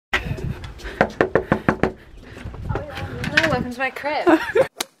welcome to my crib.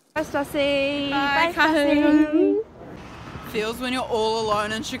 Bye, Stassi. Bye, Stassi. Feels when you're all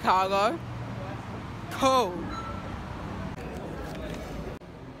alone in Chicago. Cool.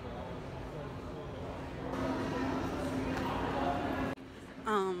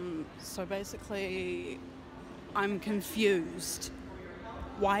 So basically, I'm confused.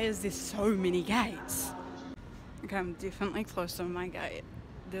 Why is there so many gates? Okay, I'm definitely close to my gate.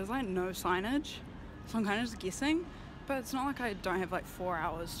 There's like no signage, so I'm kind of just guessing. But it's not like I don't have like 4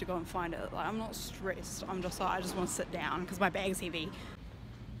 hours to go and find it. Like, I'm not stressed. I'm just like, I just want to sit down because my bag's heavy.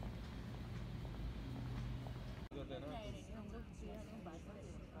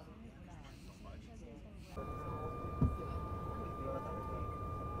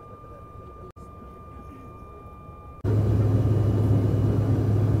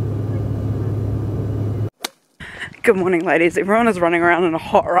 Good morning, ladies. Everyone is running around in a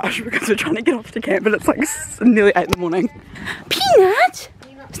hot rush because we're trying to get off to camp, but it's like nearly 8 in the morning. Peanut!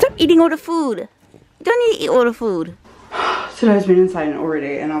 Stop eating all the food. You don't need to eat all the food. Today's been insane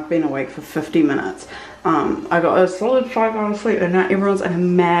already, and I've been awake for 50 minutes. I got a solid 5 hours sleep, and now everyone's in a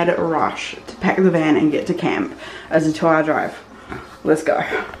mad rush to pack the van and get to camp. It's a 2-hour drive. Let's go.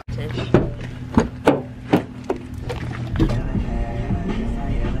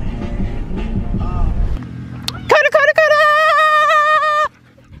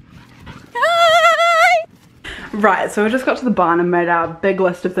 Right, so we just got to the barn and made our big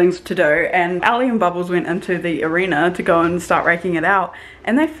list of things to do, and Ali and Bubbles went into the arena to go and start raking it out,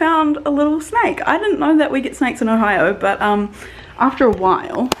 and they found a little snake. I didn't know that we get snakes in Ohio, but after a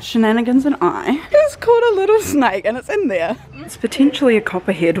while, Shenanigans and I just caught a little snake, and it's in there. It's potentially a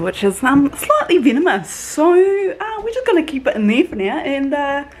copperhead, which is slightly venomous, so we're just gonna keep it in there for now and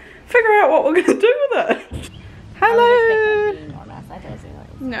figure out what we're gonna do with it. Hello!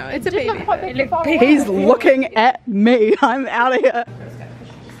 No, it's a baby. He's looking at me. I'm out of here.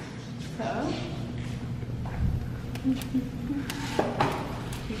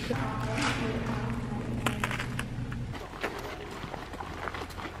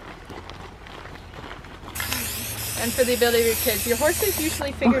 And for the ability of kids, your horses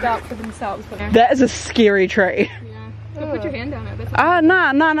usually figured out for themselves. That is a scary tree. Yeah. So put your hand down it. Nah,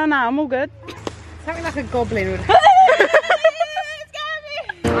 I'm all good. Something like a goblin would.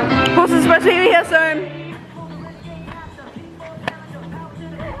 Horses supposed to be here soon.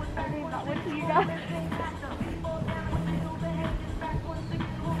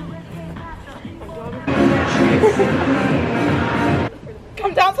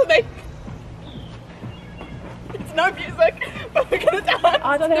 Come dance with me. It's no music, but we're gonna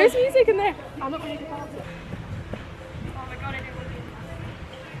dance. There's music in there. I'm not ready to dance it. Oh my god, I didn't.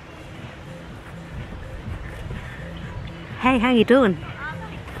 Hey, how you doing?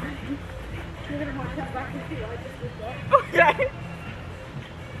 Okay.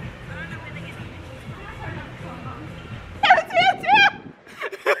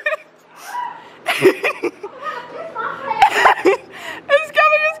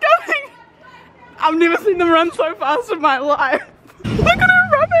 It's coming. I've never seen them run so fast in my life. Look at her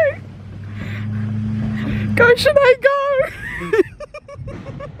running. Go, Shanae, go.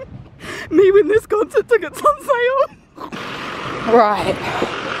 Me when there's concert tickets on sale. Right.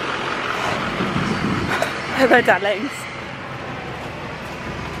 Hello, darlings.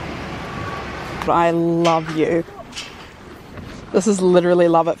 I love you. This is literally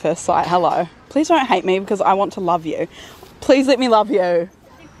love at first sight. Hello. Please don't hate me because I want to love you. Please let me love you.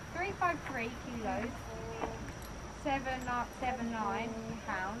 353 kilos, 779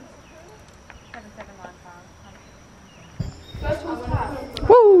 pounds, 779 pounds. First one's tough.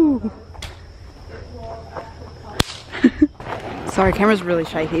 Woo! Sorry, camera's really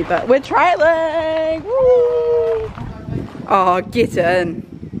shaky, but we're trailing! Woo! Oh, get in.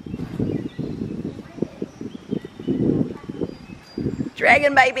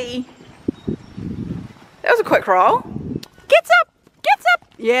 Dragon baby. That was a quick roll. Gets up! Gets up!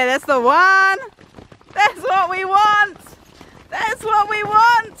 Yeah, that's the one. That's what we want. That's what we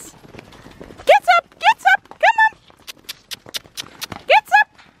want. Gets up! Gets up! Come on! Gets up!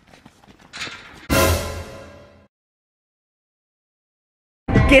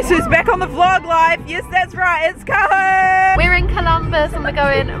 Guess who's back on the vlog life? Yes, that's right, it's Kaho! We're in Columbus and we're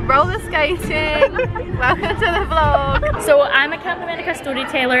going roller skating. Welcome to the vlog. So I'm a Camp America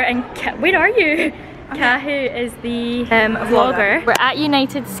storyteller and where are you? Kahu is the vlogger. We're at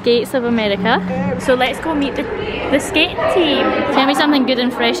United Skates of America. So let's go meet the skate team. Tell me something good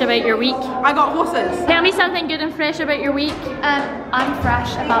and fresh about your week. I got horses. Tell me something good and fresh about your week. I'm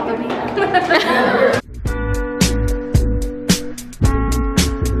fresh about the week.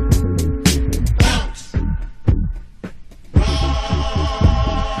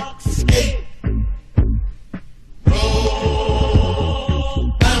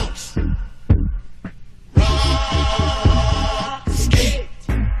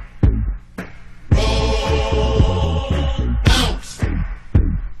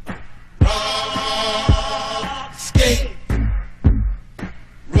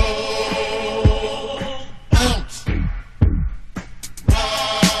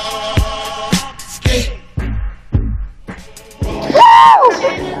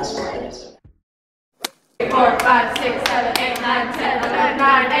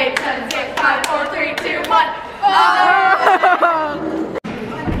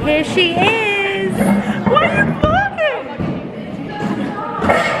 Here she is. Why are you vlogging?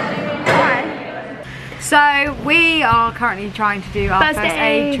 Why? So we are currently trying to do our first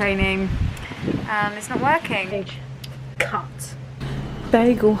aid training and it's not working. Cut.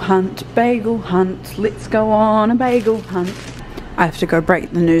 Bagel hunt, let's go on a bagel hunt. I have to go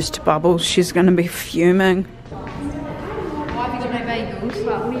break the news to Bubbles, she's gonna be fuming. Why did you make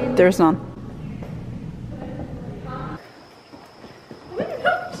bagels? There's none.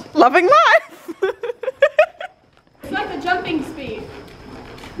 Loving life! It's like a jumping speed.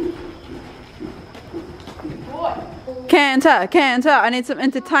 Canter, I need some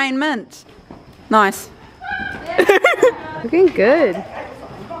entertainment. Nice. Looking good.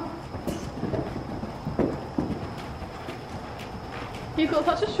 You've got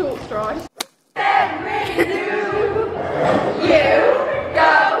such a short stride. That's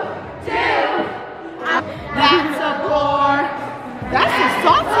a bore. That's a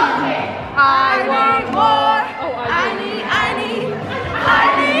salty. I want more. Oh, I need.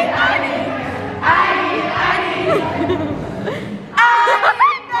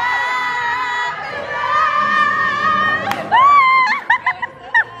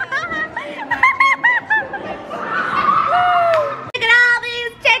 Look at all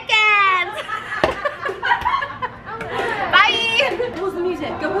these chickens. Bye. Pause the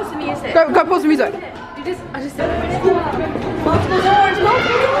music. Go pause the music. Go pause the music. I just said multiple doors.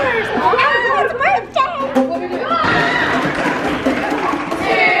 Oh, it's a birthday. What are we doing?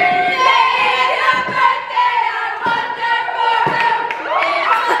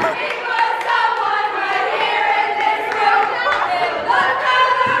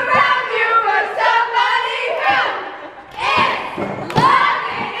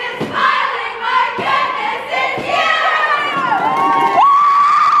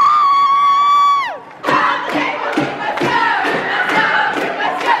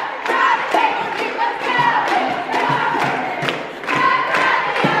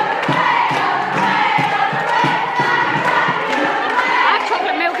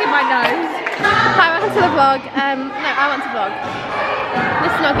 Hi, welcome to the vlog. No, I want to vlog.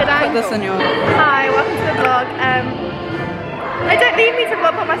 This is not a good angle. Put this in your... Hi, welcome to the vlog. No, don't leave me to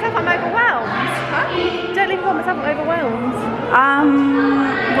vlog by myself, I'm overwhelmed. Huh? Don't leave me by myself, I'm overwhelmed.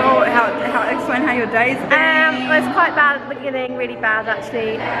 Well, explain how your day's been. Well, it's quite bad at the beginning, really bad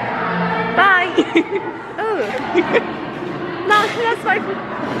actually. Bye! Oh. No, that's my...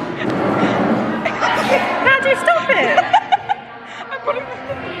 How do you stop it?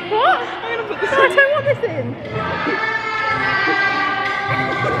 What? I'm gonna put this in. I don't want this in.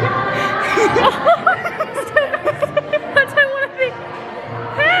 I don't want to be.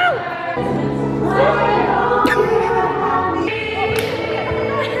 Help!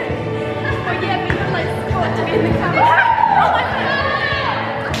 Oh yeah, we would like Scott to be in the camera.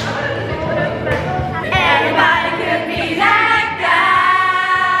 Everybody could be like that.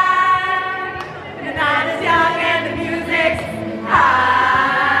 The night is young and the music's high.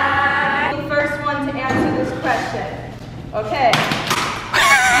 Okay.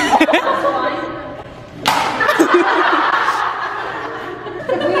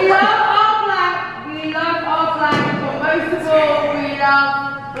 We love all black, but most of all, we love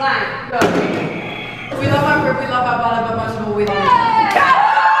black. Go. We love our group, we love our brother, but most of all, we love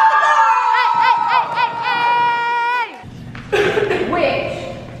Which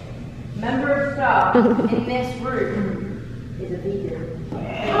member of staff in this room is a vegan?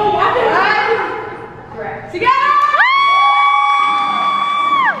 Oh, what? Correct. Together!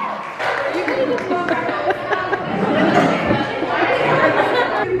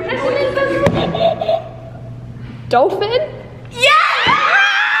 Dolphin? Yeah!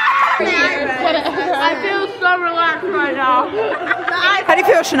 I feel so relaxed right now. How do you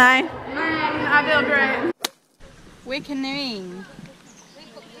feel, Shanae? I feel great. We're canoeing.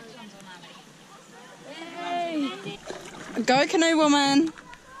 Go canoe woman.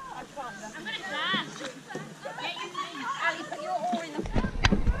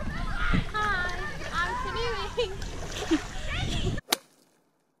 Hi, I'm canoeing.